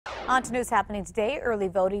On to news happening today. Early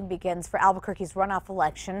voting begins for Albuquerque's runoff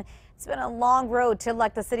election. It's been a long road to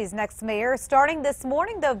elect the city's next mayor. Starting this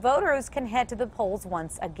morning, the voters can head to the polls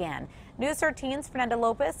once again. News 13's Fernanda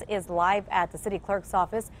Lopez is live at the city clerk's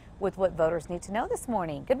office with what voters need to know this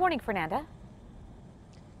morning. Good morning, Fernanda.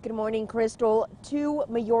 Good morning, Crystal. 2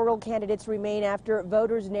 mayoral candidates remain after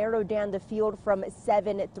voters narrowed down the field from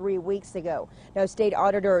 7 3 weeks ago. Now, State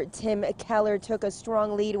Auditor Tim Keller took a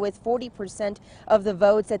strong lead with 40% of the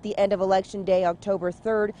votes at the end of Election Day, October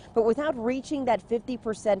 3rd. But without reaching that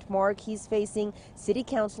 50% mark, he's facing City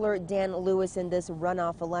Councilor Dan Lewis in this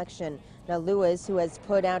runoff election. Now, Lewis, who has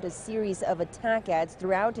put out a series of attack ads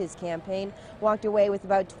throughout his campaign, walked away with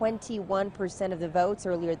about 21% of the votes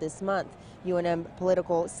earlier this month. UNM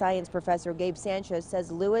political science professor Gabe Sanchez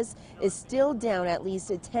says Lewis is still down at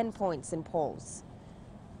least 10 points in polls.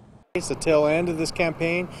 It's the tail end of this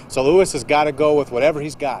campaign, so Lewis has got to go with whatever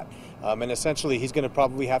he's got. And essentially, he's going to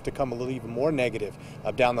probably have to come a little even more negative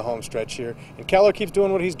down the home stretch here. And Keller keeps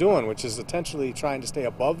doing what he's doing, which is essentially trying to stay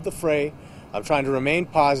above the fray. I'm trying to remain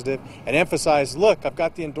positive and emphasize, look, I've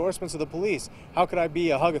got the endorsements of the police. How could I be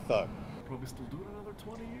a hug-a-thug? Probably still do it another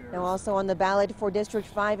 20 years. Now, also on the ballot for District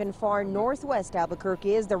 5 in far northwest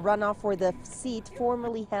Albuquerque is the runoff for the seat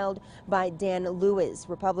formerly held by Dan Lewis.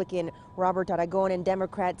 Republican Robert Aragon and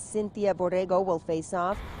Democrat Cynthia Borrego will face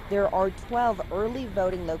off. There are 12 early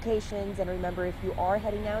voting locations, and remember, if you are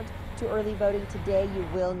heading out to early voting today, you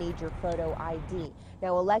will need your photo ID.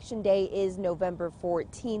 Now, Election Day is November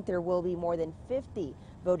 14th. There will be more than 50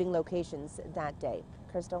 voting locations that day.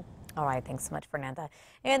 Crystal? All right, thanks so much, Fernanda.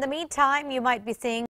 In the meantime, you might be seeing